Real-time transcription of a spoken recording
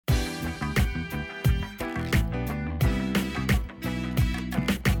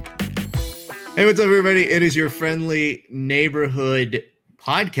Hey, what's up, everybody? It is your friendly neighborhood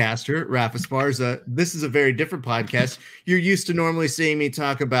podcaster, Rafa Sparza. This is a very different podcast. You're used to normally seeing me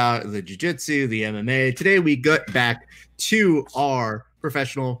talk about the jiu-jitsu, the MMA. Today, we got back to our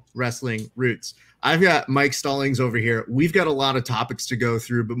professional wrestling roots. I've got Mike Stallings over here. We've got a lot of topics to go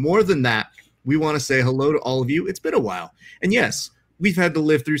through, but more than that, we want to say hello to all of you. It's been a while. And yes, we've had to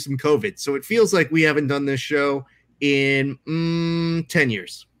live through some COVID, so it feels like we haven't done this show in 10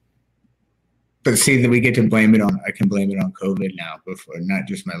 years. But see that we get to blame it on. I can blame it on COVID now, before not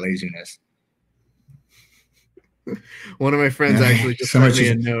just my laziness. One of my friends actually just sent me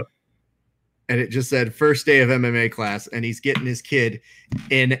a note, and it just said first day of MMA class, and he's getting his kid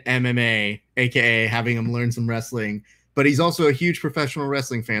in MMA, aka having him learn some wrestling. But he's also a huge professional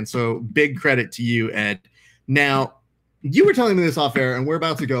wrestling fan, so big credit to you, Ed. Now, you were telling me this off air, and we're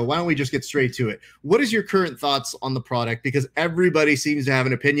about to go. Why don't we just get straight to it? What is your current thoughts on the product? Because everybody seems to have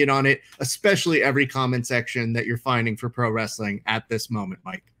an opinion on it, especially every comment section that you're finding for pro wrestling at this moment,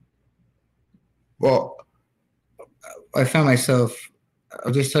 Mike. Well, I found myself,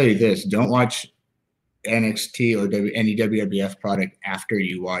 I'll just tell you this, don't watch NXT or any WWF product after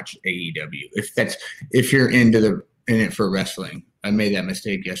you watch AEW. If you're in it for wrestling. I made that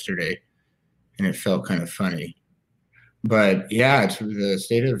mistake yesterday, and it felt kind of funny. But yeah, the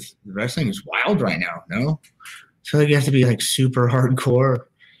state of wrestling is wild right now. No, so you have to be like super hardcore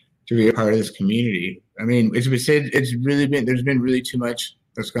to be a part of this community. I mean, it's really been there's been really too much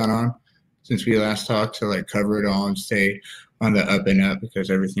that's gone on since we last talked to like cover it all and stay on the up and up because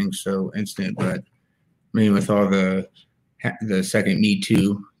everything's so instant. But I mean, with all the second Me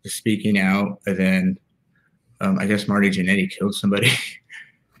Too, the speaking out, and then I guess Marty Jannetty killed somebody.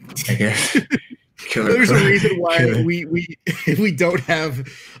 I guess. There's a reason why we don't have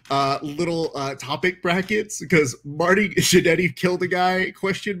little topic brackets, because Marty Jannetty killed a guy ?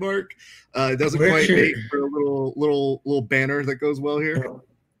 Doesn't quite make for a little banner that goes well here.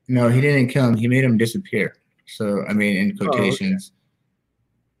 No, he didn't kill him. He made him disappear. So I mean, in quotations. Okay.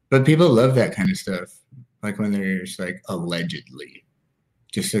 But people love that kind of stuff, like when they're just like allegedly,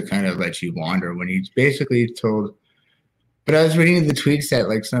 just to kind of let you wander. When he's basically told. But I was reading the tweets that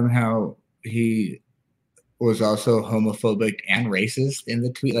like somehow he was also homophobic and racist in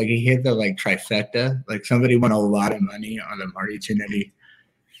the tweet. Like he hit the like trifecta. Like somebody won a lot of money on the Marty Jannetty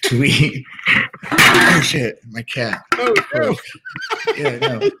tweet. Oh shit, my cat. Oh no. Yeah,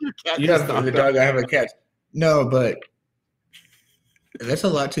 no. You have the dog, I have a cat. No, but that's a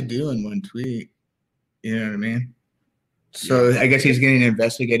lot to do in one tweet. You know what I mean? So I guess he's getting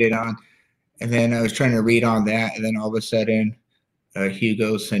investigated on. And then I was trying to read on that, and then all of a sudden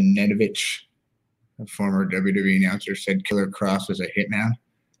Hugo Sanenovich, a former WWE announcer, said Killer Kross was a hitman.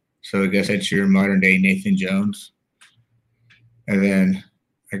 So I guess that's your modern day Nathan Jones. And then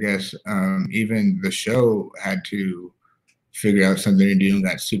I guess even the show had to figure out something to do and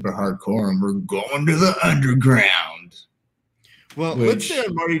got super hardcore, and we're going to the underground. Well, let's stay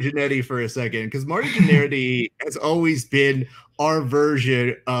on Marty Jannetty for a second, because Marty Jannetty has always been our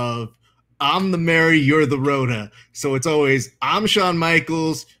version of I'm the Mary, you're the Rhoda. So it's always, I'm Shawn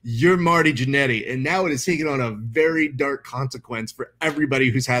Michaels, you're Marty Jannetty. And now it has taken on a very dark consequence for everybody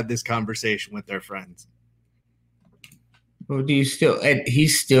who's had this conversation with their friends. Well, he's still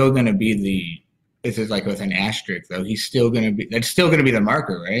going to be this is like with an asterisk though, that's still going to be the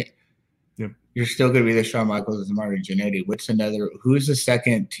marker, right? Yep. You're still going to be the Shawn Michaels and Marty Jannetty. Who's the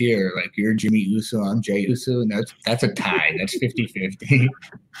second tier? Like you're Jimmy Uso, I'm Jey Uso, and that's a tie. That's 50-50.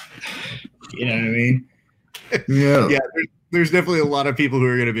 You know what I mean? No. Yeah, there's definitely a lot of people who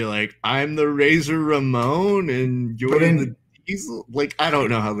are going to be like, I'm the Razor Ramon and you're the Diesel. Like, I don't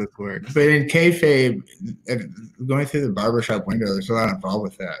know how this works. But in kayfabe, going through the barbershop window, there's a lot involved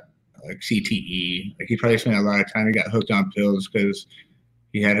with that. Like CTE. Like he probably spent a lot of time. He got hooked on pills because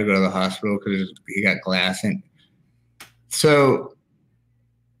he had to go to the hospital because he got glass. And so,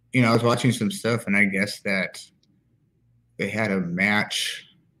 you know, I was watching some stuff, and I guess that they had a match.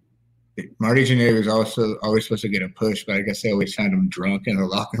 Marty Jannetty was also always supposed to get a push, but I guess they always found him drunk in the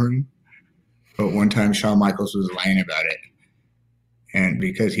locker room. But one time Shawn Michaels was lying about it. And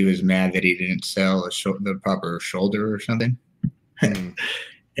because he was mad that he didn't sell the proper shoulder or something. And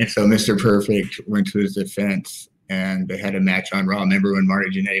so Mr. Perfect went to his defense, and they had a match on Raw. Remember when Marty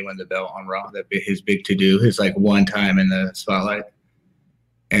Jannetty won the belt on Raw? His big to-do, his like one time in the spotlight.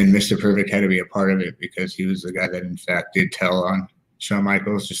 And Mr. Perfect had to be a part of it because he was the guy that in fact did tell on Shawn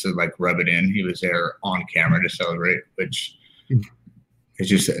Michaels just to like rub it in. He was there on camera to celebrate, which is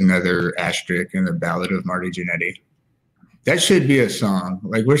just another asterisk in the ballad of Marty Jannetty. That should be a song.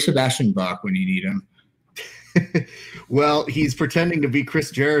 Like, where's Sebastian Bach when you need him? Well, he's pretending to be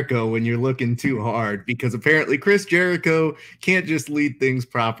Chris Jericho when you're looking too hard because apparently Chris Jericho can't just lead things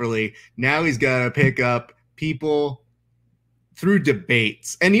properly. Now he's got to pick up people through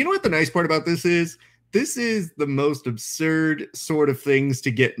debates. And you know what the nice part about this is? This is the most absurd sort of things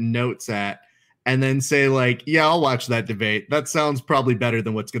to get notes at and then say, like, yeah, I'll watch that debate. That sounds probably better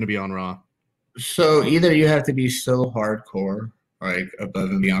than what's going to be on Raw. So either you have to be so hardcore, like above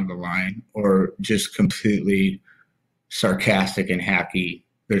and beyond the line, or just completely sarcastic and hacky.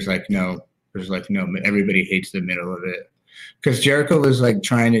 There's no, everybody hates the middle of it. Because Jericho was like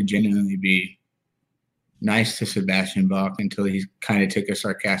trying to genuinely be nice to Sebastian Bach until he kind of took a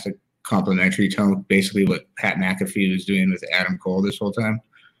sarcastic complimentary tone, basically what Pat McAfee was doing with Adam Cole this whole time,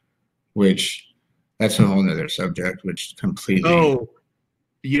 which that's a whole nother subject, which completely. Oh,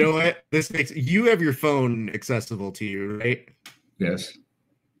 you know what? You have your phone accessible to you, right? Yes.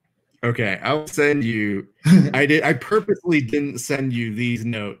 Okay, I'll send you. I purposely didn't send you these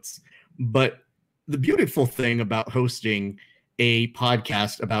notes, but the beautiful thing about hosting a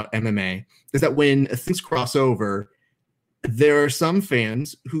podcast about MMA is that when things cross over, there are some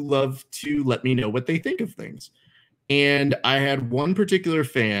fans who love to let me know what they think of things. And I had one particular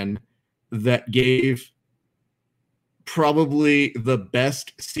fan that gave probably the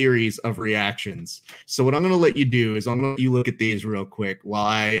best series of reactions. So what I'm going to let you do is I'm going to let you look at these real quick while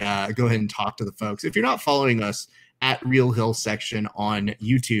I go ahead and talk to the folks. If you're not following us at Real Hill Section on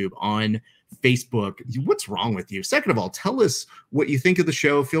YouTube, on Facebook, what's wrong with you? Second of all, tell us what you think of the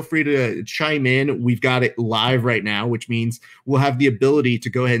show. Feel free to chime in. We've got it live right now, which means we'll have the ability to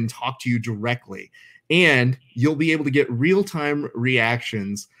go ahead and talk to you directly. And you'll be able to get real-time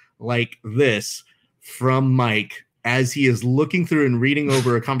reactions like this from Mike as he is looking through and reading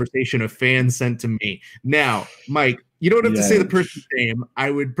over a conversation a fan sent to me. Now, Mike, you don't have to say the person's name. I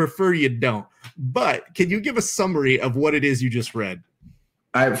would prefer you don't. But can you give a summary of what it is you just read?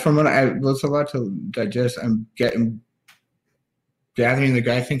 From what there's a lot to digest. I'm gathering the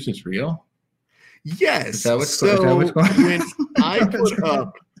guy thinks it's real. Yes. Is that what's going on? When I put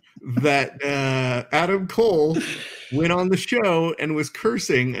up that Adam Cole went on the show and was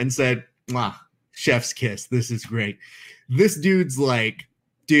cursing and said, chef's kiss, this is great. This dude's like,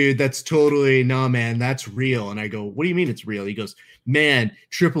 dude, that's totally, nah, man, that's real. And I go, what do you mean it's real? He goes, man,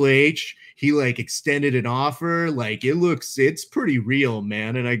 Triple H, he like extended an offer. Like it's pretty real,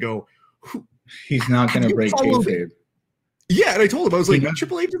 man. And I go, he's not going to break kayfabe. Yeah, and I told him, I was like,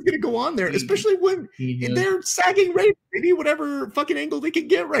 Triple H is going to go on there, especially when they're sagging right. They need whatever fucking angle they can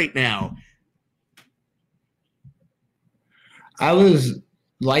get right now. I was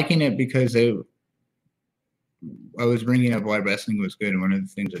liking it because I was bringing up why wrestling was good, and one of the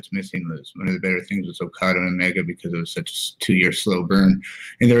things that's missing was one of the better things was Okada and Omega because it was such a 2-year slow burn.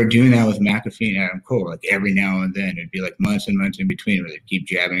 And they were doing that with McAfee and Adam Cole, like every now and then. It'd be like months and months in between where they'd keep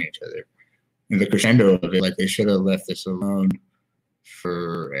jabbing each other. And the crescendo of it, like they should have left this alone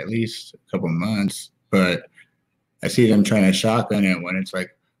for at least a couple months. But I see them trying to shotgun it when it's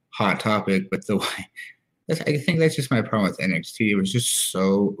like hot topic. But the way I think that's just my problem with NXT. It was just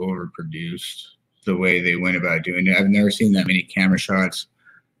so overproduced the way they went about doing it. I've never seen that many camera shots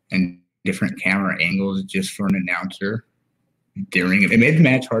and different camera angles just for an announcer during it. It made the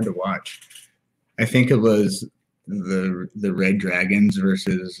match hard to watch. I think it was the Red Dragons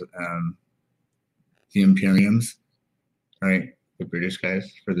versus the Imperiums, right? The British guys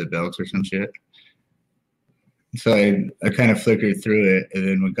for the belts or some shit. So I kind of flickered through it, and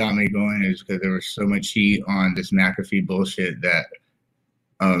then what got me going is because there was so much heat on this McAfee bullshit that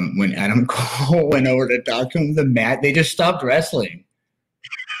when Adam Cole went over to talk to him, they just stopped wrestling.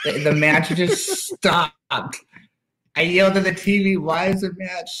 The match just stopped. I yelled at the TV, "Why is the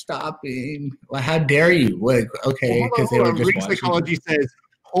match stopping? Well, how dare you?" Like, okay, because they were just Ring Psychology says,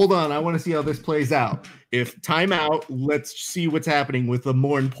 hold on, I want to see how this plays out. If time out, let's see what's happening with a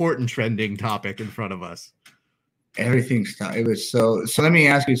more important trending topic in front of us. Everything stopped. It was so let me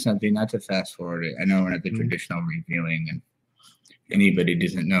ask you something, not to fast forward it. I know we're at the traditional reviewing, and anybody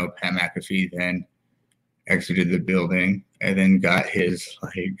doesn't know, Pat McAfee then exited the building and then got his,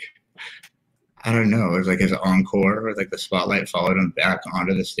 like, I don't know, it was like his encore, or like the spotlight followed him back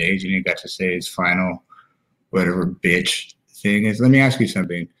onto the stage and he got to say his final whatever bitch thing is. Let me ask you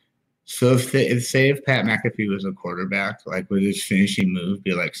something. So if Pat McAfee was a quarterback, like would his finishing move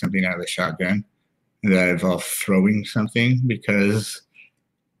be like something out of the shotgun that involved throwing something, because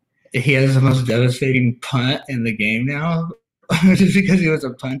he has the most devastating punt in the game now? Just because he was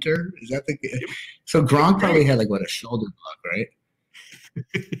a punter? Is that the? So Gronk probably had like a shoulder block, right?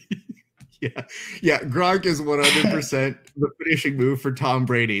 Yeah. Gronk is 100% the finishing move for Tom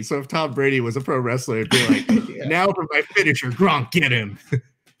Brady. So if Tom Brady was a pro wrestler, it'd be like, now for my finisher, Gronk, get him.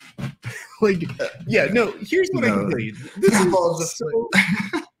 Like, yeah, no, here's what I can tell you.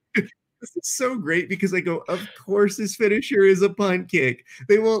 This is so great because I go, of course, his finisher is a punt kick.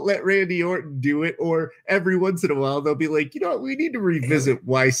 They won't let Randy Orton do it, or every once in a while they'll be like, you know what, we need to revisit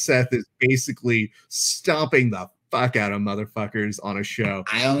why Seth is basically stomping the fuck out of motherfuckers on a show.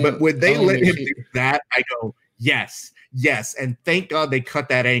 But when they let him do that, I go, yes, and thank God they cut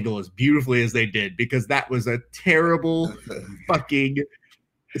that angle as beautifully as they did, because that was a terrible fucking.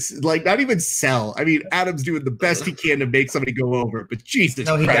 It's like not even sell. I mean, Adam's doing the best he can to make somebody go over, but Jesus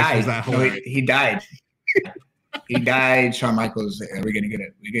Christ, was that hilarious. He died. He died. Shawn Michaels, are we gonna get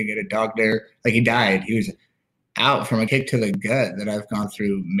it? We're gonna get a dog there. Like, he died. He was out from a kick to the gut that I've gone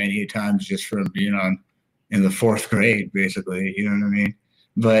through many times just from being on in the 4th grade, basically. You know what I mean?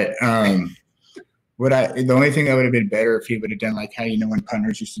 But the only thing that would have been better if he would have done like how, you know, when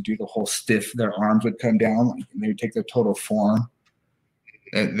punters used to do the whole stiff, their arms would come down, like, and they would take their total form.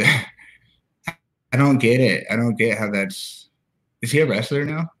 I don't get it. I don't get how that's. Is he a wrestler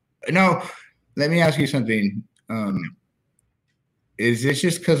now? No. Let me ask you something. Is this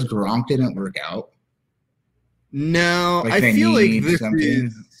just because Gronk didn't work out? No, like, I feel like this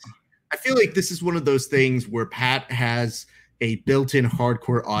is. I feel like this is one of those things where Pat has a built-in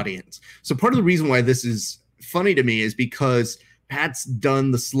hardcore audience. So part of the reason why this is funny to me is because Pat's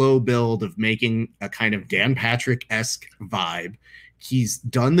done the slow build of making a kind of Dan Patrick-esque vibe. He's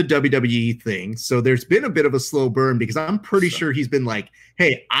done the WWE thing. So there's been a bit of a slow burn, because I'm pretty sure he's been like,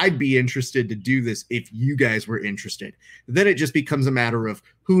 hey, I'd be interested to do this if you guys were interested. Then it just becomes a matter of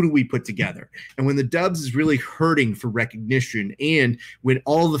who do we put together? And when the Dubs is really hurting for recognition, and when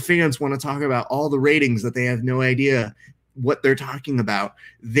all the fans want to talk about all the ratings that they have no idea what they're talking about,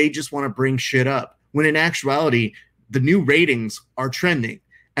 they just want to bring shit up. When in actuality, the new ratings are trending,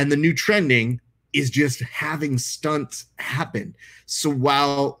 and the new trending is just having stunts happen. So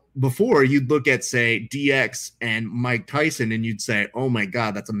while before you'd look at, say, DX and Mike Tyson and you'd say, oh my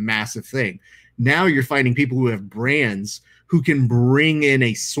God, that's a massive thing. Now you're finding people who have brands who can bring in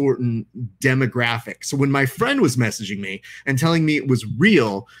a certain demographic. So when my friend was messaging me and telling me it was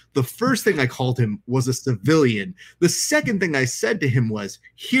real, the first thing I called him was a civilian. The second thing I said to him was,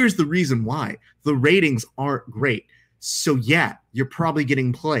 here's the reason why. The ratings aren't great. So yeah, you're probably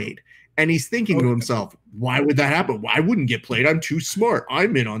getting played. And he's thinking to himself, why would that happen? Why wouldn't get played? I'm too smart.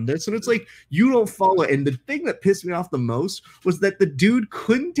 I'm in on this. And it's like, you don't follow. And the thing that pissed me off the most was that the dude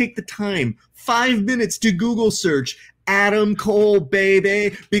couldn't take the time, 5 minutes, to Google search Adam Cole,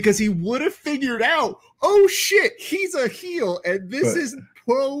 baby, because he would have figured out, oh shit, he's a heel, and this is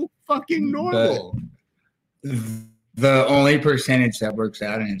pro fucking normal. The only percentage that works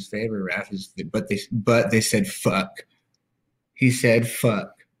out in his favor, Raph, is but they said fuck. He said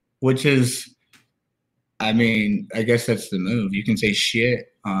fuck. Which is, I mean, I guess that's the move. You can say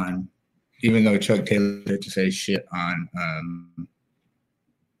shit on, even though Chuck Taylor had to say shit on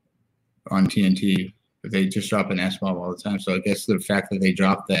TNT, but they just drop an S-bomb all the time. So I guess the fact that they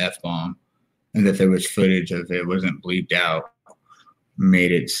dropped the F-bomb and that there was footage of it wasn't bleeped out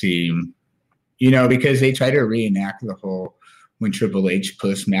made it seem, you know, because they try to reenact the whole when Triple H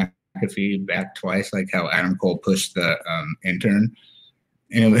pushed McAfee back twice, like how Adam Cole pushed the intern.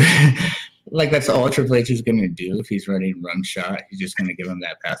 And it was like, that's all Triple H is going to do if he's running run shot. He's just going to give him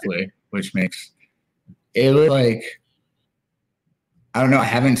that pathway, which makes it look like, I don't know. I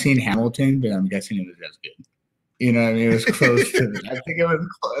haven't seen Hamilton, but I'm guessing it was as good. You know what I mean? It was close to that. I think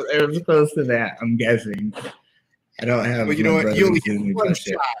it was close to that. I'm guessing. I don't have. But you know what? You only get one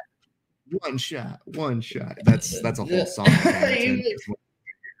shot. That's a whole song. That's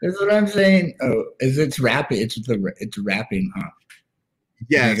what I'm saying. Oh, it's rapping. It's rapping, huh?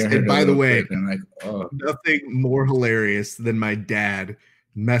 Yes, and by the way, nothing more hilarious than my dad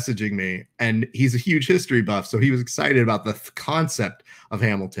messaging me, and he's a huge history buff, so he was excited about the concept of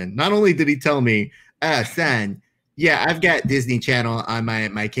Hamilton. Not only did he tell me, son, yeah, I've got Disney Channel on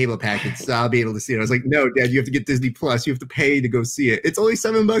my cable package, so I'll be able to see it. I was like, no, Dad, you have to get Disney Plus. You have to pay to go see it. It's only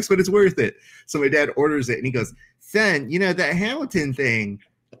 $7, but it's worth it. So my dad orders it, and he goes, son, you know, that Hamilton thing,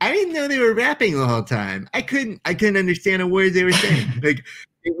 I didn't know they were rapping the whole time. I couldn't understand a word they were saying. Like,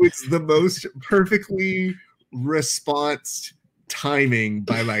 it was the most perfectly responsed timing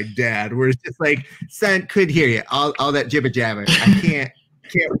by my dad, where it's just like, son, could hear you, all that jibber jabber. I can't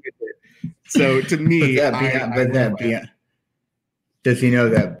with it. So to me, does he know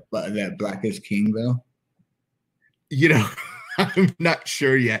that Black is King though? You know, I'm not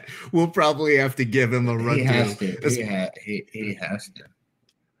sure yet. We'll probably have to give him a run. He has to. He has to.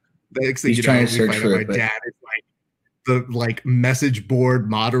 Next thing He's you trying know, to we search find out for my it, but dad is like the message board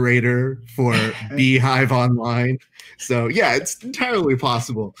moderator for Beehive Online. So yeah, it's entirely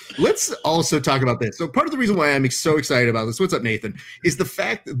possible. Let's also talk about this. So part of the reason why I'm so excited about this, what's up, Nathan, is the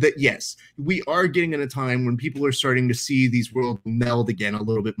fact that yes, we are getting in a time when people are starting to see these worlds meld again a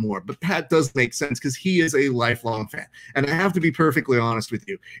little bit more. But Pat does make sense because he is a lifelong fan. And I have to be perfectly honest with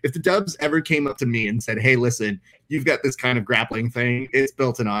you. If the Dubs ever came up to me and said, hey, listen, you've got this kind of grappling thing, it's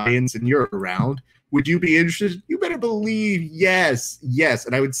built an audience and you're around, would you be interested? You better believe yes.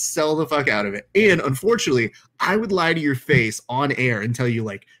 And I would sell the fuck out of it. And unfortunately, I would lie to your face on air and tell you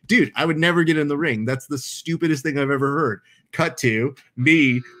like, dude, I would never get in the ring. That's the stupidest thing I've ever heard. Cut to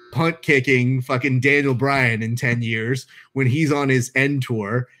me punt kicking fucking Daniel Bryan in 10 years when he's on his end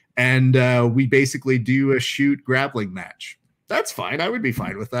tour. And we basically do a shoot grappling match. That's fine. I would be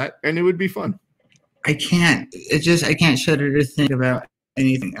fine with that. And it would be fun. I can't shudder to think about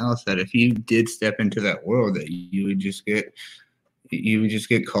anything else that if you did step into that world that you would just get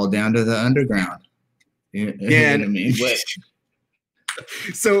called down to the underground. You know what I mean?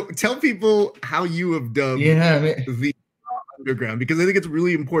 So tell people how you have dubbed the underground, because I think it's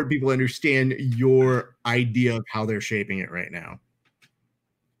really important people understand your idea of how they're shaping it right now.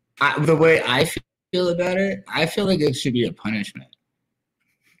 The way I feel about it, I feel like it should be a punishment.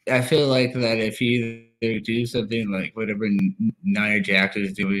 I feel like that if you do something like whatever Nia Jax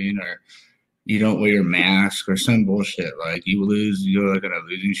is doing, or you don't wear your mask or some bullshit, like you go like on a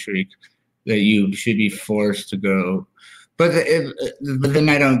losing streak, that you should be forced to go. But then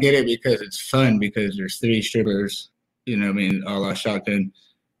I don't get it because it's fun because there's 3 strippers, you know what I mean, a la Shotgun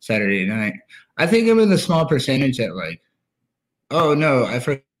Saturday Night. I think I'm in the small percentage that like, oh no, I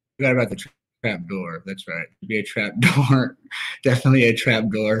forgot about the trap door. That's right. It'd be a trap door. Definitely a trap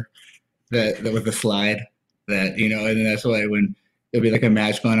door that with a slide that, you know, and then that's why when there'll be like a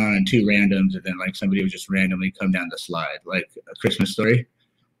match going on and 2 randoms and then like somebody would just randomly come down the slide, like A Christmas Story,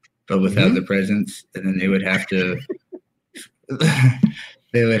 but without the presents. And then they would have to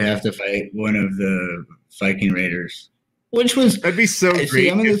fight one of the Viking Raiders, which was, that'd be so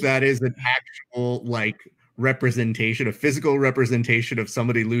great if that is an actual like representation, a physical representation of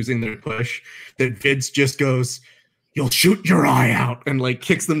somebody losing their push, that Vince just goes, you'll shoot your eye out, and like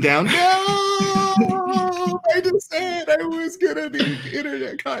kicks them down. No, I just said I was gonna be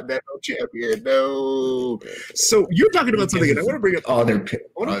Intercontinental Champion. No. So you're talking about something, and I want to bring up all their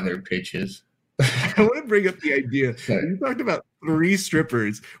pitches. I want to bring up the idea. You talked about 3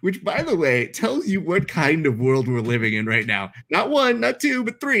 strippers, which, by the way, tells you what kind of world we're living in right now. Not 1, not 2,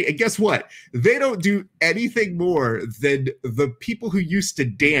 but 3. And guess what? They don't do anything more than the people who used to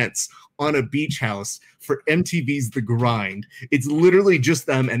dance on a beach house for MTV's The Grind. It's literally just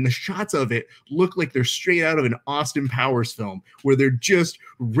them, and the shots of it look like they're straight out of an Austin Powers film, where they're just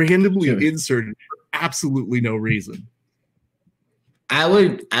randomly inserted for absolutely no reason. I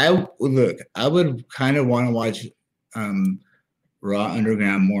would kind of want to watch Raw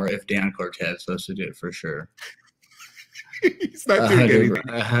Underground more if Dan Cortez hosted it for sure. He's not doing anything.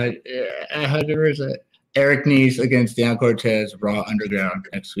 100%. Eric Nies against Dan Cortez, Raw Underground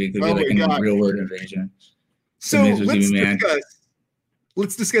next week. It'll be like a real world invasion. So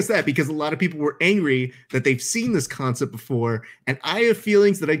let's discuss that, because a lot of people were angry that they've seen this concept before, and I have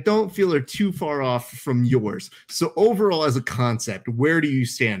feelings that I don't feel are too far off from yours. So overall, as a concept, where do you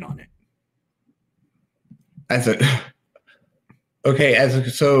stand on it? So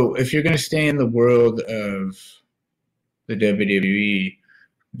if you're going to stay in the world of the WWE,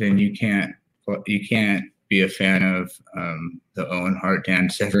 then you can't be a fan of the Owen Hart Dan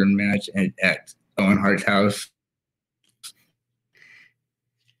Severn match at Owen Hart's house.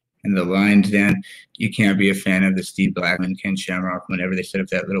 And the lines, then you can't be a fan of the Steve Blackman, Ken Shamrock whenever they set up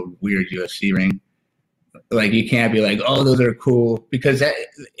that little weird UFC ring. Like you can't be like, oh, those are cool, because that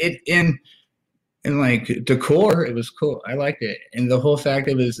in like decor, it was cool. I liked it, and the whole fact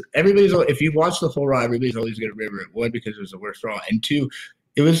it was if you watch the whole Raw, everybody's always gonna remember it. 1, because it was the worst Raw, and 2,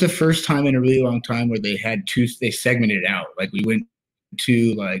 it was the first time in a really long time where they segmented out. Like we went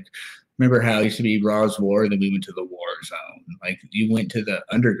to like. Remember how it used to be Raw's War, and then we went to the War Zone. Like you went to the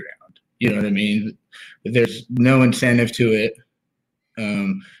underground. You know what I mean? There's no incentive to it.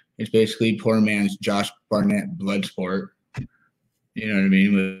 It's basically poor man's Josh Barnett Bloodsport. You know what I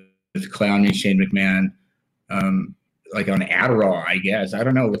mean? With Clowney, Shane McMahon, like on Adderall, I guess. I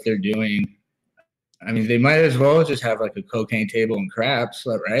don't know what they're doing. I mean, they might as well just have like a cocaine table and craps,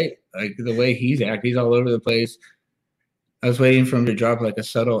 right? Like the way he's acting, he's all over the place. I was waiting for him to drop like a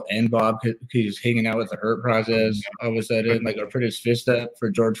subtle N-bob because he was hanging out with the Hurt Process all of a sudden, like or put his fist up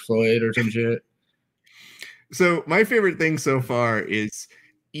for George Floyd or some shit. So my favorite thing so far is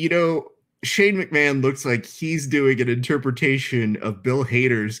you know, Shane McMahon looks like he's doing an interpretation of Bill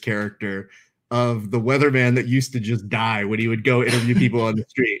Hader's character of the weatherman that used to just die when he would go interview people on the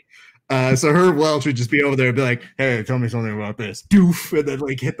street. So Herb Welch would just be over there and be like, hey, tell me something about this. Doof. And then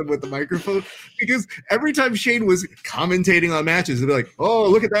like hit them with the microphone. Because every time Shane was commentating on matches, he'd be like, oh,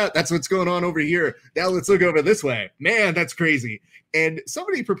 look at that. That's what's going on over here. Now let's look over this way. Man, that's crazy. And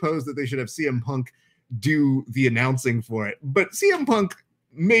somebody proposed that they should have CM Punk do the announcing for it. But CM Punk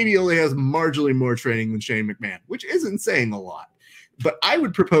maybe only has marginally more training than Shane McMahon, which isn't saying a lot. But I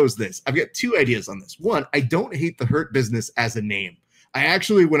would propose this. I've got two ideas on this. One, I don't hate the Hurt Business as a name. I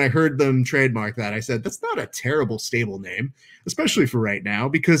actually, when I heard them trademark that, I said, that's not a terrible stable name, especially for right now,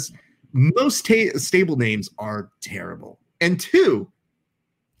 because most stable names are terrible. And two,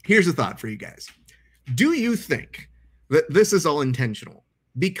 here's a thought for you guys. Do you think that this is all intentional?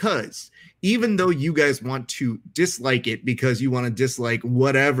 Because even though you guys want to dislike it because you want to dislike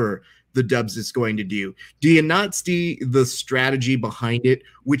whatever the Dubs is going to do you not see the strategy behind it,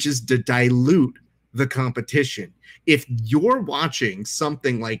 which is to dilute the competition? If you're watching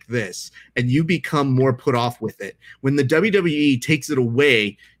something like this and you become more put off with it, when the WWE takes it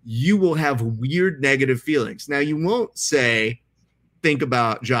away, you will have weird negative feelings. Now, you won't think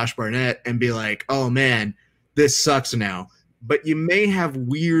about Josh Barnett and be like, oh man, this sucks now. But you may have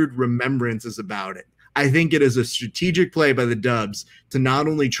weird remembrances about it. I think it is a strategic play by the Dubs to not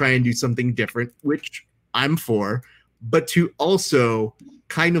only try and do something different, which I'm for, but to also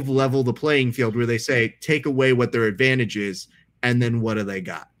kind of level the playing field where they say, take away what their advantage is, and then what do they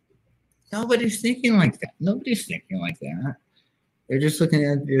got? Nobody's thinking like that. Nobody's thinking like that. They're just looking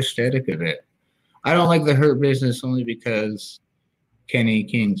at the aesthetic of it. I don't like the Hurt Business only because Kenny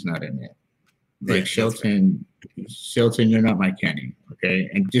King's not in it. Like yeah, Shelton, you're not my Kenny, okay?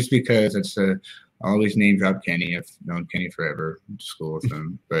 And just because it's I always name drop Kenny. I've known Kenny forever. Went to school with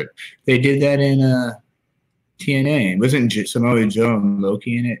him. But they did that in TNA. Wasn't Samoa Joe and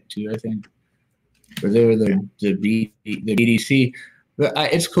Loki in it too, I think? But they were the BDC. But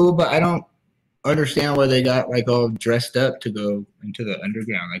it's cool, but I don't understand why they got like all dressed up to go into the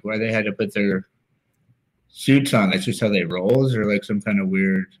underground. Like why they had to put their suits on. That's just how they roll. Is there like some kind of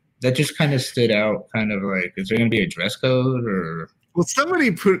weird... That just kind of stood out, kind of like, is there going to be a dress code or? Well, somebody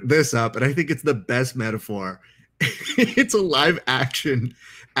put this up, and I think it's the best metaphor. It's a live action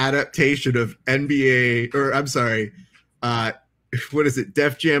adaptation of NBA, or I'm sorry, what is it?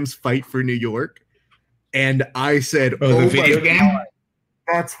 Def Jam's Fight for New York. And I said, the video game? God,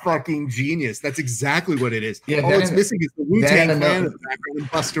 that's fucking genius. That's exactly what it is. Yeah, all it's missing is the Wu-Tang Clan in the background and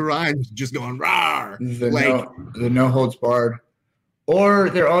Busta Rhymes just going, rawr. The no holds barred. Or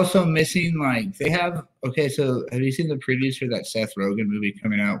they're also missing, like, they have, okay, so have you seen the previews for that Seth Rogen movie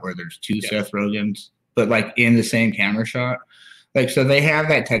coming out where there's two Seth Rogens, but, like, in the same camera shot? Like, so they have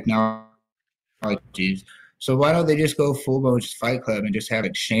that technology. So why don't they just go full-blown Fight Club and just have,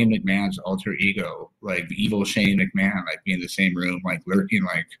 like, Shane McMahon's alter ego, like, evil Shane McMahon, like, be in the same room, like, lurking,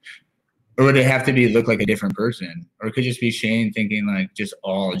 like, or would it have to look like a different person? Or it could just be Shane thinking, like, just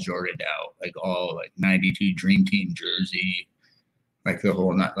all Jordaned out, like, all, like, 92 Dream Team jersey. Like the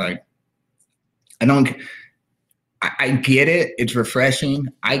whole not like I get it. It's refreshing.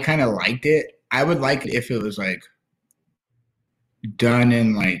 I kind of liked it. I would like it if it was like done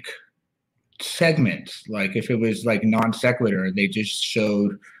in like segments. Like if it was like non sequitur, they just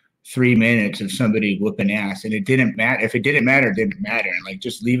showed 3 minutes of somebody whooping ass and it didn't matter. If it didn't matter, it didn't matter. And like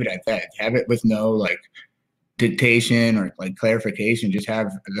just leave it at that. Have it with no like dictation or like clarification. Just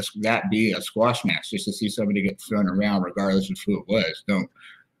have that be a squash match just to see somebody get thrown around regardless of who it was. Don't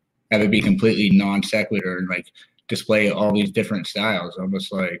have it be completely non sequitur and like display all these different styles.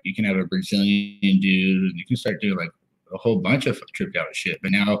 Almost like you can have a Brazilian dude and you can start doing like a whole bunch of tripped out shit.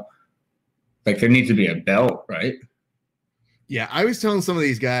 But now like there needs to be a belt, right? Yeah, I was telling some of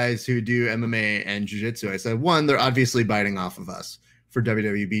these guys who do MMA and jiu-jitsu, I said, one, they're obviously biting off of us for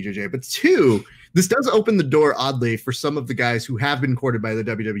WWE BJJ, but two, this does open the door oddly for some of the guys who have been courted by the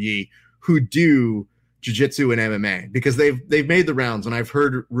WWE who do jiu-jitsu and MMA because they've made the rounds, and I've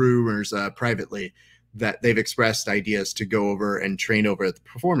heard rumors privately that they've expressed ideas to go over and train over at the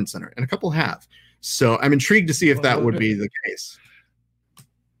Performance Center, and a couple have. So I'm intrigued to see if that would be the case.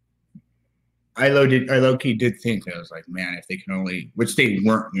 I low-key did think, I was like, man, if they can only, which they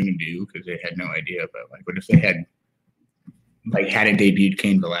weren't going to do because they had no idea, but like, what if they had hadn't debuted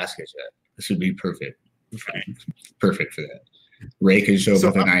Cain Velasquez yet? This would be perfect. Perfect for that. Ray could show up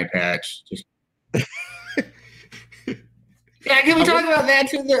with an eye patch. Just yeah, can we talk about that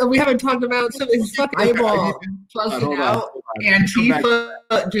too? We haven't talked about some of his fucking eyeball busting out.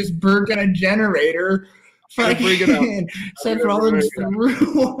 Antifa just burnt down a generator. Bring it up. Seth Rollins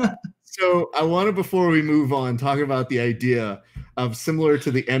threw. So I want to, before we move on, talk about the idea of, similar to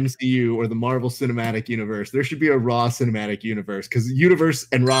the MCU or the Marvel Cinematic Universe, there should be a Raw Cinematic Universe, because Universe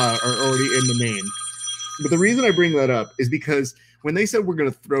and Raw are already in the name. But the reason I bring that up is because when they said we're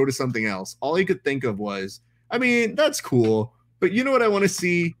going to throw to something else, all I could think of was, I mean, that's cool, but you know what I want to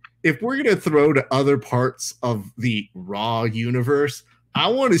see? If we're going to throw to other parts of the Raw universe, I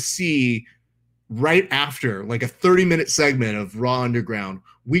want to see right after, like a 30-minute segment of Raw Underground,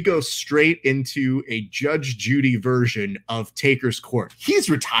 we go straight into a Judge Judy version of Taker's Court. He's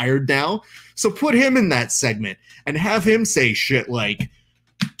retired now, so put him in that segment and have him say shit like,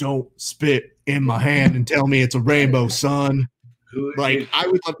 "Don't spit in my hand and tell me it's a rainbow, son." Like, I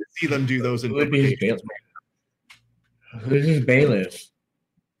would love to see them do those interpretations. Who's his bailiff?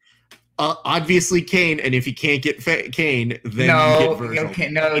 Obviously Kane, and if you can't get Kane, then no, you get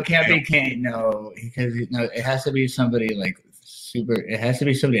Virgil. No, it can't be Kane. No, because it has to be somebody like super. It has to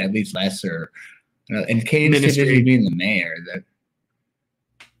be somebody at least lesser. And Kane's too busy being the mayor. That,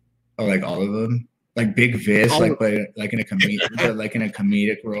 like all of them, like Big Vis, like in a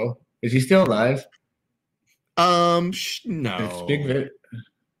comedic role. Is he still alive? No. It's Big Vis.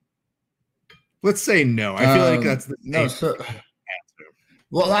 Let's say no. I feel like that's the no. So,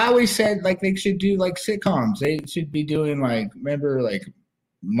 well, I always said like they should do like sitcoms. They should be doing like, remember like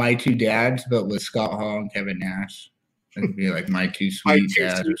My Two Dads, but with Scott Hall and Kevin Nash. It'd be like My Two Sweet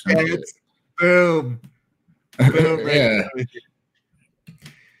Dads or something. Boom. Boom. Yeah.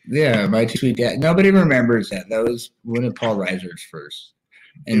 Yeah, My Two Sweet Dads. Nobody remembers that. That was one of Paul Reiser's first.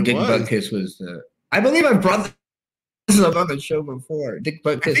 And Dick Butkus was the. I believe I brought this up on the show before. Dick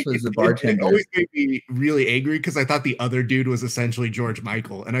Butkus was the bartender. It always made me really angry because I thought the other dude was essentially George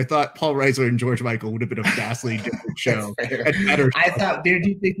Michael, and I thought Paul Reiser and George Michael would have been a vastly different show. And better. I thought, dude,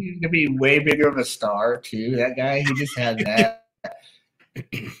 you think he was gonna be way bigger of a star too? That guy, he just had that.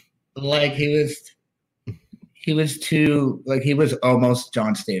 Like he was too, like he was almost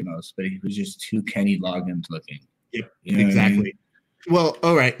John Stamos, but he was just too Kenny Loggins looking. Yep, you know exactly. I mean? Well,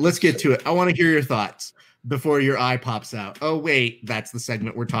 all right, let's get to it. I want to hear your thoughts before your eye pops out. Oh, wait, that's the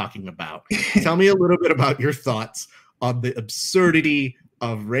segment we're talking about. Tell me a little bit about your thoughts on the absurdity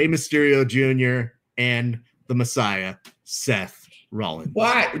of Rey Mysterio Jr. and the Messiah, Seth Rollins.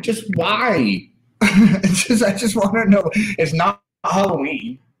 Why? Just why? I just want to know. It's not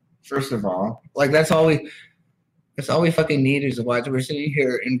Halloween, first of all. Like that's all we fucking need is to watch. We're sitting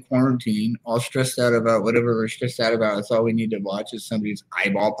here in quarantine, all stressed out about whatever we're stressed out about. That's all we need to watch is somebody's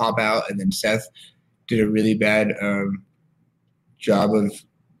eyeball pop out, and then Seth did a really bad job of.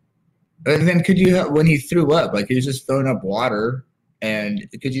 And then when he threw up, like he was just throwing up water, and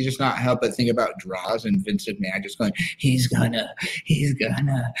could you just not help but think about draws and Vince McMahon just going, he's gonna, yeah.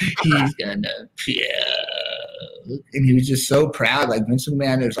 And he was just so proud. Like Vince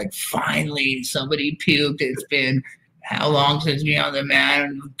McMahon was like, finally somebody puked. It's been how long since me on the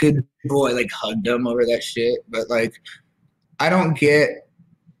man? Good boy, like hugged him over that shit. But like, I don't get.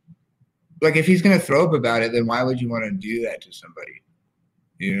 Like, if he's going to throw up about it, then why would you want to do that to somebody?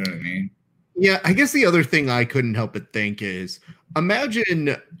 You know what I mean? Yeah, I guess the other thing I couldn't help but think is,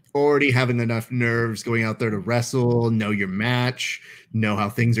 imagine already having enough nerves going out there to wrestle, know your match, know how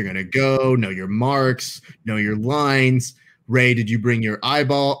things are going to go, know your marks, know your lines. Ray, did you bring your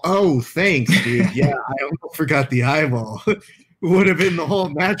eyeball? Oh, thanks, dude. Yeah, I almost forgot the eyeball. Would have been the whole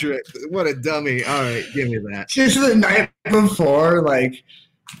match. What a dummy. All right, give me that. Just the night before, like,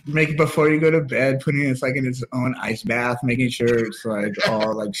 before you go to bed, putting it like in its own ice bath, making sure it's like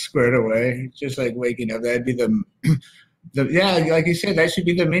all like squared away. Just like waking up. That'd be the yeah, like you said, that should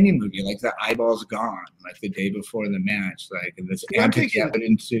be the mini movie. Like the eyeball's gone, like the day before the match. Like this antic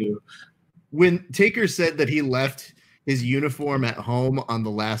into when Taker said that he left his uniform at home on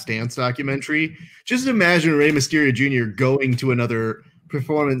the Last Dance documentary. Just imagine Rey Mysterio Jr. going to another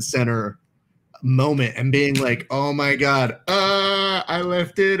performance center moment and being like, oh my god, I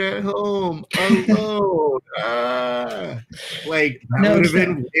left it at home alone. Like that would have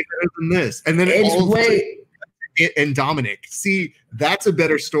been way better than this. And then and Dominic, see, that's a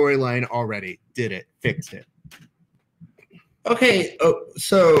better storyline already. Did it, fixed it. Okay,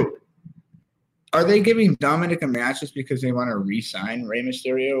 so are they giving Dominic a match just because they want to re-sign Rey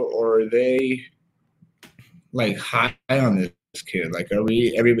Mysterio, or are they like high on this kid? Like, are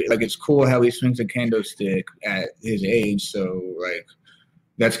we everybody like it's cool how he swings a kendo stick at his age, so like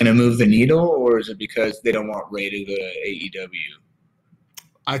that's gonna move the needle, or is it because they don't want Ray to go to AEW?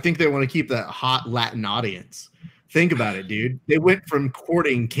 I think they want to keep that hot Latin audience. Think about it, dude. They went from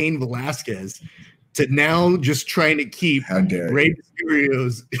courting Cain Velasquez to now just trying to keep Rey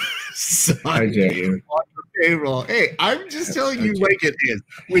Mysterio's son on payroll. Hey, I'm just telling you like it is,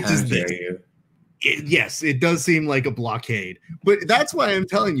 which is this. Yes, it does seem like a blockade, but that's why I'm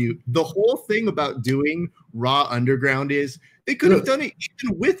telling you the whole thing about doing Raw Underground is they could have done it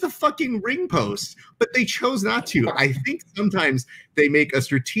even with the fucking ring post, but they chose not to. I think sometimes they make a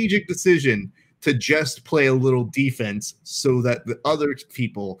strategic decision to just play a little defense so that the other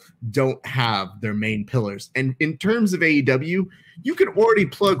people don't have their main pillars. And in terms of AEW, you could already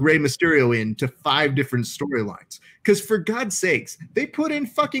plug Rey Mysterio into 5 different storylines. Because for God's sakes, they put in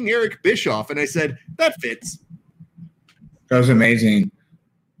fucking Eric Bischoff, and I said, that fits. That was amazing.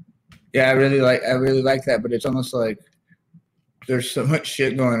 Yeah, I really like that, but it's almost like there's so much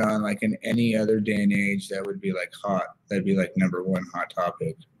shit going on, like in any other day and age that would be like hot. That'd be like number one hot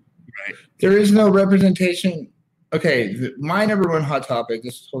topic. Right. There is no representation. Okay, my number one hot topic,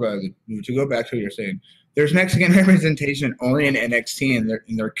 hold on, to go back to what you're saying, there's Mexican representation only in NXT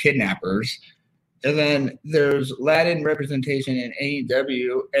and they're kidnappers. And then there's Latin representation in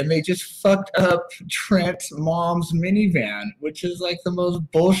AEW, and they just fucked up Trent's mom's minivan, which is like the most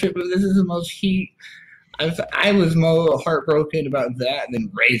bullshit, but this is the most heat. I was more heartbroken about that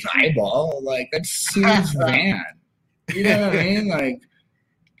than Ray's eyeball. Like, that's Sue's van. You know what I mean? Like,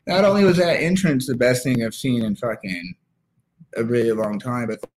 not only was that entrance the best thing I've seen in fucking a really long time,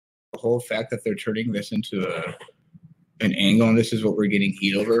 but the whole fact that they're turning this into an angle and this is what we're getting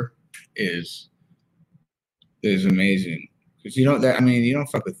heat over is amazing. Because you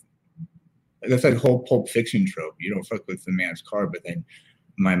don't fuck with, that's like a whole Pulp Fiction trope. You don't fuck with the man's car, but then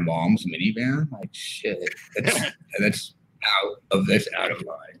my mom's minivan, like shit, that's out of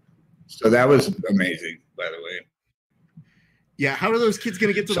line. So that was amazing, by the way. Yeah, how are those kids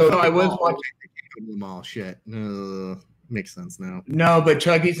gonna get to the mall? Shit, makes sense now. No, but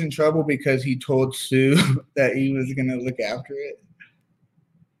Chucky's in trouble because he told Sue that he was gonna look after it.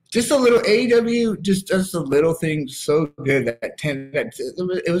 Just a little AEW, just a little thing so good that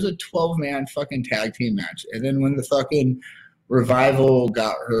it was a 12-man fucking tag team match, and then when the fucking Revival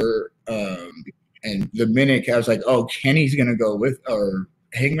got hurt, and the minute I was like, oh, Kenny's gonna go with, or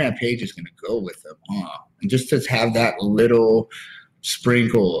Hangman Page is gonna go with them, and just to have that little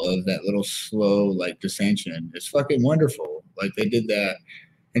sprinkle of that little slow like dissension, it's fucking wonderful. Like they did that,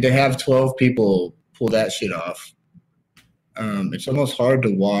 and to have 12 people pull that shit off, it's almost hard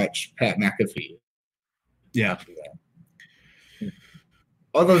to watch Pat McAfee. Yeah.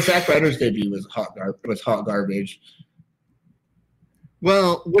 Although Zack Ryder's debut was hot garbage.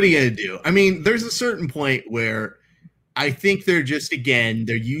 Well, what are you going to do? I mean, there's a certain point where I think they're just, again,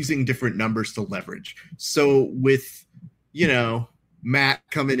 they're using different numbers to leverage. So with, Matt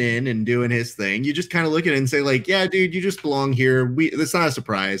coming in and doing his thing, you just kind of look at it and say, like, yeah, dude, you just belong here. That's not a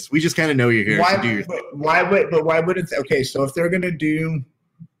surprise. We just kind of know you're here to do your thing. Why would it? Okay, so if they're going to do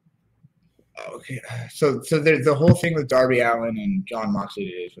so there's the whole thing with Darby Allin and Jon Moxley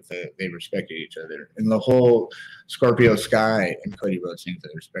is they respected each other, and the whole Scorpio Sky and Cody Rhodes things, they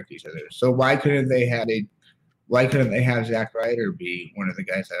respect each other. So why couldn't they have Zack Ryder be one of the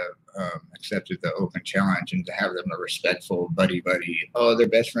guys that accepted the open challenge, and to have them a respectful buddy? Oh, they're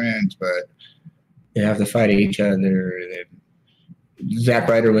best friends, but they have to fight each other. Zack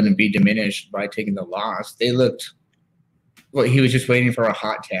Ryder wouldn't be diminished by taking the loss. They looked. Well, he was just waiting for a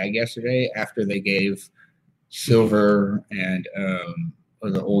hot tag yesterday after they gave Silver and or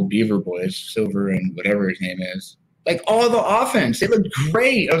the old Beaver boys, Silver and whatever his name is, like all the offense. They looked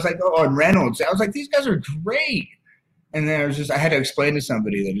great. I was like, oh, and Reynolds. I was like, these guys are great. And then I had to explain to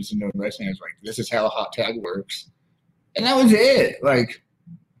somebody that doesn't know wrestling. I was like, this is how a hot tag works. And that was it. Like,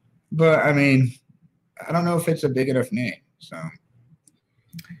 but I mean, I don't know if it's a big enough name. So.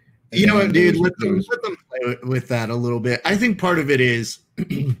 You know what, dude? Let them play with that a little bit. I think part of it is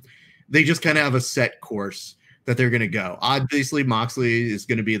they just kind of have a set course that they're going to go. Obviously, Moxley is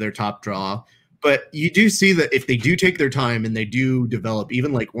going to be their top draw, but you do see that if they do take their time and they do develop,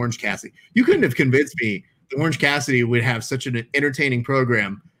 even like Orange Cassidy, you couldn't have convinced me that Orange Cassidy would have such an entertaining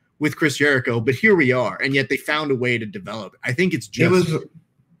program with Chris Jericho, but here we are, and yet they found a way to develop it. I think it's just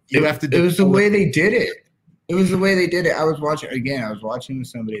you have to. It was the way they did it. It was the way they did it. I was watching with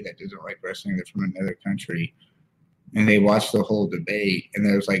somebody that doesn't like wrestling, that's from another country, and they watched the whole debate, and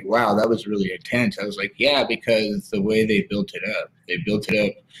they was like, wow, that was really intense. I was like, yeah, because the way they built it up.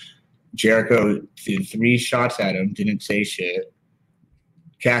 Jericho did 3 shots at him, didn't say shit.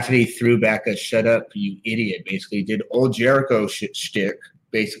 Cassidy threw back a shut up, you idiot, basically. Did old Jericho shtick,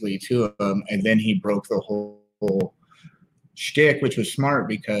 basically, to him, and then he broke the whole shtick, which was smart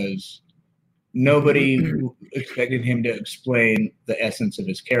because nobody expected him to explain the essence of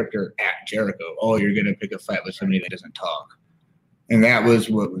his character at Jericho. Oh, you're going to pick a fight with somebody that doesn't talk. And that was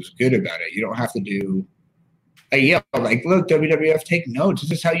what was good about it. You don't have to do Yeah, like, look, WWF, take notes.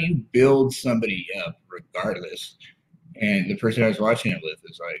 This is how you build somebody up, regardless. And the person I was watching it with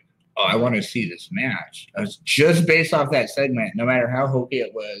is like, oh, I want to see this match. I was just based off that segment, no matter how hokey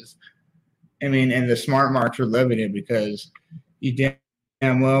it was. I mean, and the smart marks were loving it because you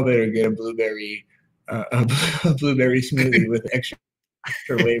damn well better get a blueberry smoothie with extra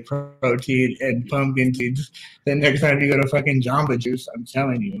whey protein and pumpkin seeds. Then next time you go to fucking Jamba Juice, I'm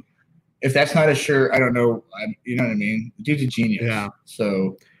telling you. If that's not a shirt, I don't know. You know what I mean? The dude's a genius. Yeah.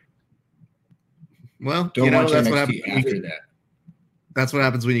 So, well, don't watch that's NXT what happens after that. That's what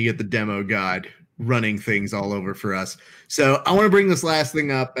happens when you get the demo god running things all over for us. So I want to bring this last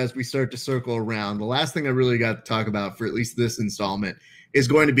thing up as we start to circle around. The last thing I really got to talk about for at least this installment is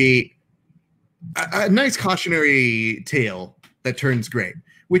going to be a nice cautionary tale that turns great,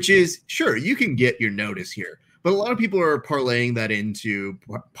 which is, sure, you can get your notice here, but a lot of people are parlaying that into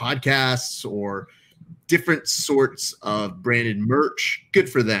podcasts or different sorts of branded merch. Good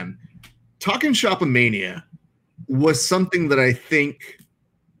for them. Talking Shopomania was something that I think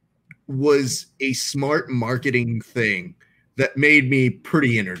was a smart marketing thing that made me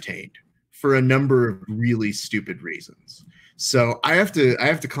pretty entertained for a number of really stupid reasons. So I have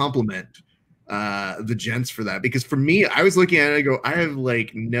to compliment the gents for that, because for me, I was looking at it, I go, I have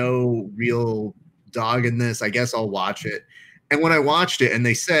like no real dog in this. I guess I'll watch it. And when I watched it and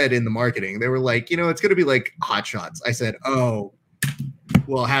they said in the marketing, they were like, it's going to be like Hot Shots. I said, oh,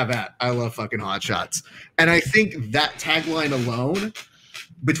 well, have at. I love fucking Hot Shots. And I think that tagline alone,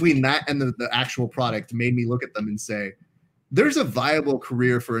 between that and the actual product, made me look at them and say, there's a viable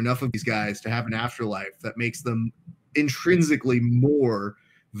career for enough of these guys to have an afterlife that makes them intrinsically more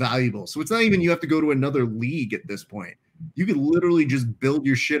valuable. So it's not even you have to go to another league at this point. You could literally just build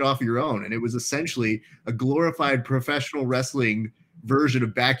your shit off your own. And it was essentially a glorified professional wrestling version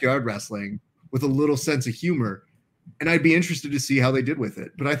of backyard wrestling with a little sense of humor. And I'd be interested to see how they did with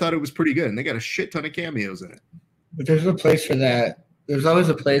it. But I thought it was pretty good. And they got a shit ton of cameos in it. But there's a place for that. There's always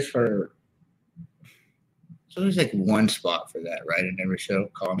a place for, there's always like one spot for that, right? In every show,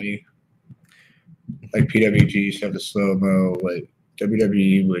 comedy. Like PWG used to have the slow-mo, what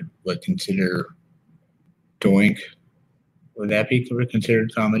WWE would consider Doink. Would that be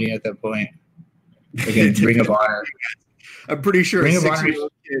considered comedy at that point? Again, Ring of Honor. I'm pretty sure a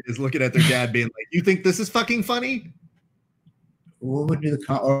 6-year-old kid is looking at their dad being like, you think this is fucking funny? What would be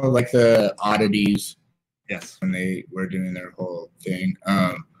or like the oddities? Yes. When they were doing their whole thing.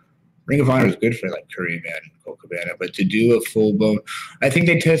 Ring of Honor is good for like Curry Man and Colt Cabana, but to do a full blown, I think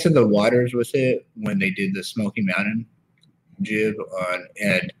they tested the waters with it when they did the Smoky Mountain jib on,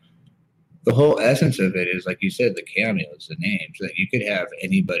 and the whole essence of it is, like you said, the cameos, the names. That you could have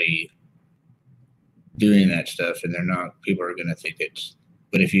anybody doing that stuff, and people are going to think it's.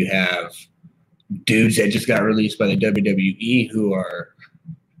 But if you have dudes that just got released by the WWE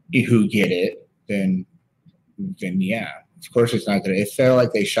who get it, then yeah, of course it's not gonna. It felt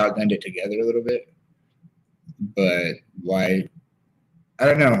like they shotgunned it together a little bit, but why? I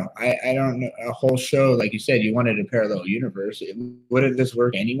don't know. I don't know. A whole show, like you said, you wanted a parallel universe. Wouldn't this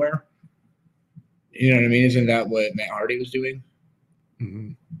work anywhere? You know what I mean? Isn't that what Matt Hardy was doing?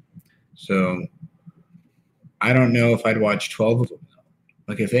 Mm-hmm. So I don't know if I'd watch 12 of them.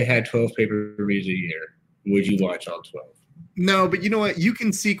 Like if they had 12 pay-per-views a year, would you watch all 12? No, but you know what? You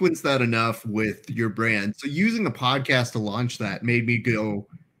can sequence that enough with your brand. So using a podcast to launch that made me go,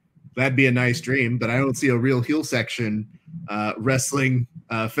 that'd be a nice dream, but I don't see a real heel section wrestling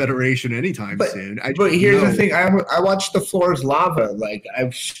federation anytime soon. But here's the thing. I watched The Floor is Lava. Like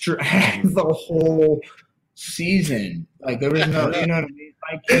I've had the whole season. Like there was no, you know what I mean?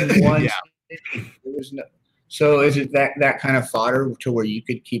 Like in one there was no. So is it that kind of fodder to where you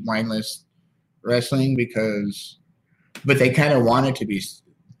could keep mindless wrestling but they kind of want it to be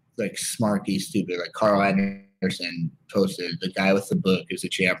like smarky, stupid. Like Carl Anderson posted, the guy with the book is a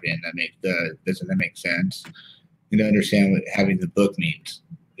champion. Doesn't that make sense? You don't understand what having the book means.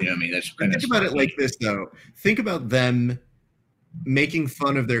 You know what I mean? That's kind of think about it like this, though. Think about them making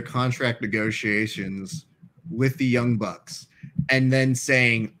fun of their contract negotiations with the Young Bucks and then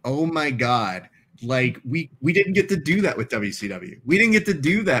saying, oh my God, like we didn't get to do that with WCW. We didn't get to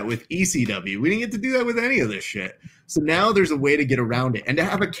do that with ECW. We didn't get to do that with any of this shit. So now there's a way to get around it, and to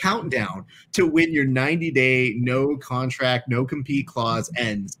have a countdown to when your 90-day no contract, no compete clause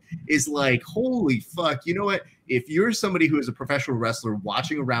ends is like, holy fuck. You know what? If you're somebody who is a professional wrestler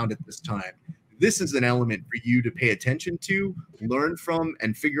watching around at this time, this is an element for you to pay attention to, learn from,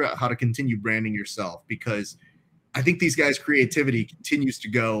 and figure out how to continue branding yourself, because I think these guys' creativity continues to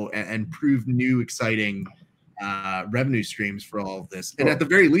go and prove new, exciting revenue streams for all of this. And at the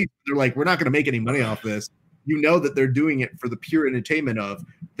very least, they're like, we're not going to make any money off this. you know that they're doing it for the pure entertainment of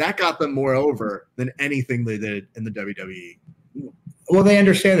that got them more over than anything they did in the WWE. Well, they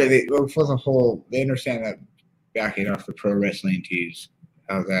understand that they understand that backing off the pro wrestling tees,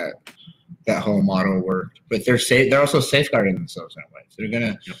 how that whole model worked. But they're also safeguarding themselves in a way. So they're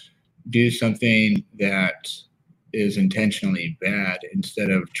gonna do something that is intentionally bad instead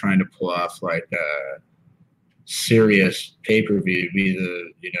of trying to pull off like a serious pay-per-view, be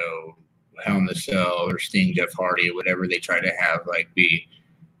the, you know, Hell in the Cell or Sting Jeff Hardy or whatever they try to have like be,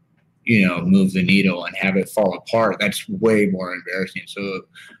 you know, move the needle and have it fall apart. That's way more embarrassing. So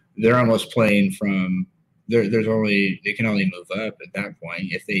they're almost playing from they can only move up at that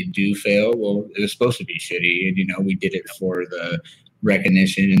point. If they do fail, well, it was supposed to be shitty, and you know, we did it for the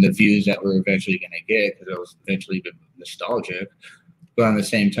recognition and the views that we're eventually going to get because it was eventually nostalgic. But on the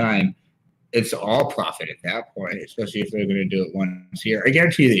same time, it's all profit at that point, especially if they're going to do it once a year. I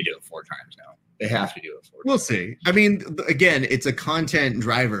guarantee you they do it 4 times now. They have to do it 4 times. We'll see. I mean, again, it's a content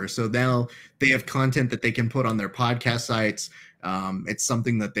driver. So now they have content that they can put on their podcast sites. It's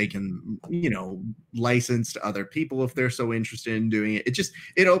something that they can, you know, license to other people if they're so interested in doing it.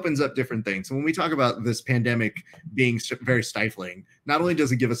 It opens up different things. So when we talk about this pandemic being very stifling, not only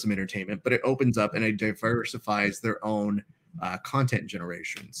does it give us some entertainment, but it opens up and it diversifies their own content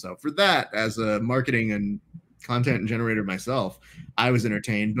generation. So for that, as a marketing and content generator myself, I was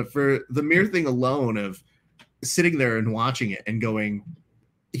entertained. But for the mere thing alone of sitting there and watching it and going,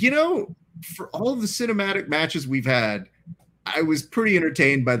 you know, for all of the cinematic matches we've had, I was pretty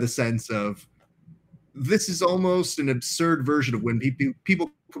entertained by the sense of this is almost an absurd version of when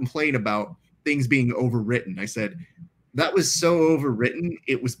people complain about things being overwritten. I said, that was so overwritten,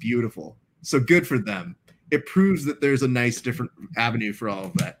 it was beautiful. So good for them. It proves that there's a nice different avenue for all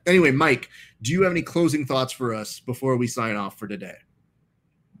of that. Anyway, Mike, do you have any closing thoughts for us before we sign off for today?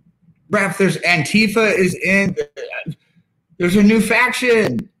 Raph, there's Antifa is in. There's a new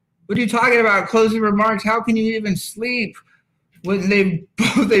faction. What are you talking about? Closing remarks. How can you even sleep when they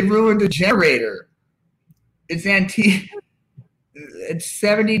ruined the generator? It's Antifa. It's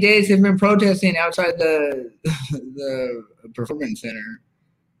 70 days they've been protesting outside the performance center.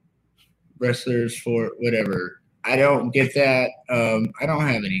 Wrestlers for whatever. I don't get that. I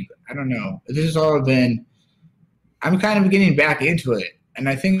don't know. This has all been, I'm kind of getting back into it. And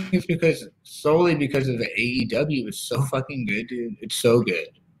I think it's solely because of the AEW. It's so fucking good, dude. It's so good.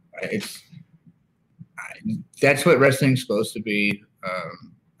 That's what wrestling's supposed to be.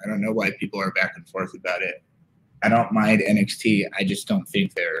 I don't know why people are back and forth about it. I don't mind NXT. I just don't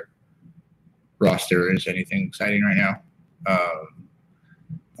think their roster is anything exciting right now.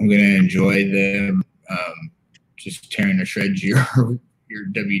 I'm going to enjoy them just tearing to shreds your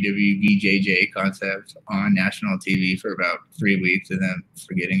WWE BJJ concept on national TV for about 3 weeks and then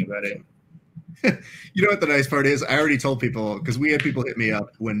forgetting about it. You know what the nice part is? I already told people, because we had people hit me up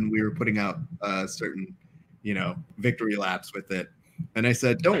when we were putting out certain, you know, victory laps with it. And I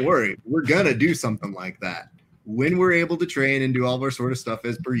said, don't worry, we're going to do something like that. When we're able to train and do all of our sort of stuff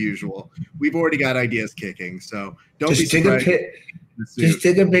as per usual, we've already got ideas kicking. So don't be surprised. Just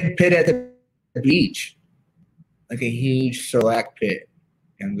dig a big pit at the beach, like a huge Sarlacc pit,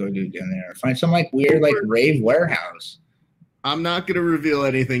 and go do it down there. Find some like weird like rave warehouse. I'm not going to reveal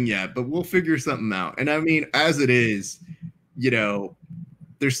anything yet, but we'll figure something out. And I mean, as it is, you know,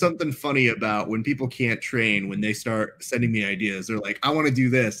 there's something funny about when people can't train, when they start sending me ideas. They're like, I want to do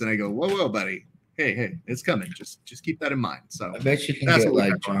this. And I go, whoa, buddy. Hey, it's coming. Just keep that in mind. So I bet you can get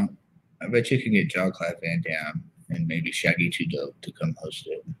like John. I bet you can get Jean-Claude Van Damme and maybe Shaggy 2 Dope to come host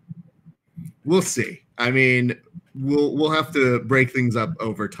it. We'll see. I mean, we'll have to break things up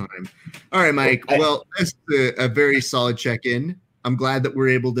over time. All right, Mike. Well, that's a very solid check-in. I'm glad that we're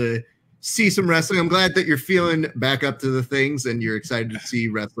able to see some wrestling. I'm glad that you're feeling back up to the things and you're excited to see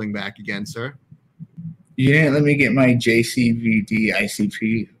wrestling back again, sir. You didn't let me get my JCVD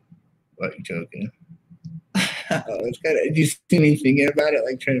ICP. What, you joking? Did you see me thinking about it,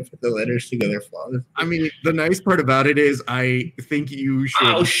 like trying to put the letters together flawless? I mean, the nice part about it is I think you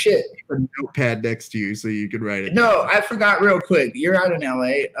should keep a notepad next to you so you could write it. No, I forgot real quick. You're out in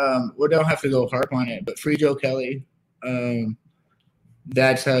LA. We don't have to go harp on it, but Free Joe Kelly.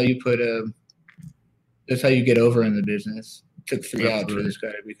 That's how you that's how you get over in the business. It took 3 hours for this guy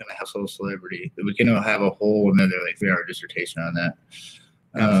to become a household celebrity. We can have a whole another like 3-hour dissertation on that.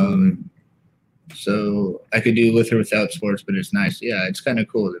 So I could do with or without sports, but it's nice. Yeah, it's kind of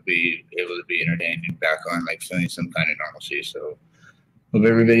cool to be able to be entertained and back on like feeling some kind of normalcy. So hope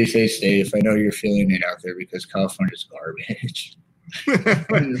everybody stays safe. I know you're feeling it out there because California's garbage.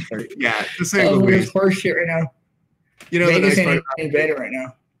 Yeah, to say the least. Horse shit right now. You know, Vegas the nice ain't better right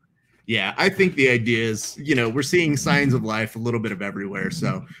now. Yeah, I think the idea is, we're seeing signs of life a little bit of everywhere.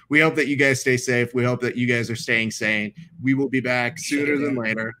 So we hope that you guys stay safe. We hope that you guys are staying sane. We will be back sooner than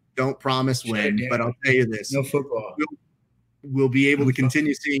later. Don't promise when, but I'll tell you this. No football. We'll be able to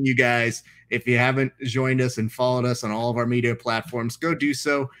continue seeing you guys. If you haven't joined us and followed us on all of our media platforms, go do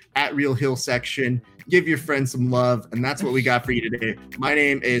so at Real Hill Section. Give your friends some love. And that's what we got for you today. My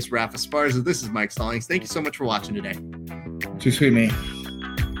name is Rafa Esparza. This is Mike Stallings. Thank you so much for watching today. Too sweet, man.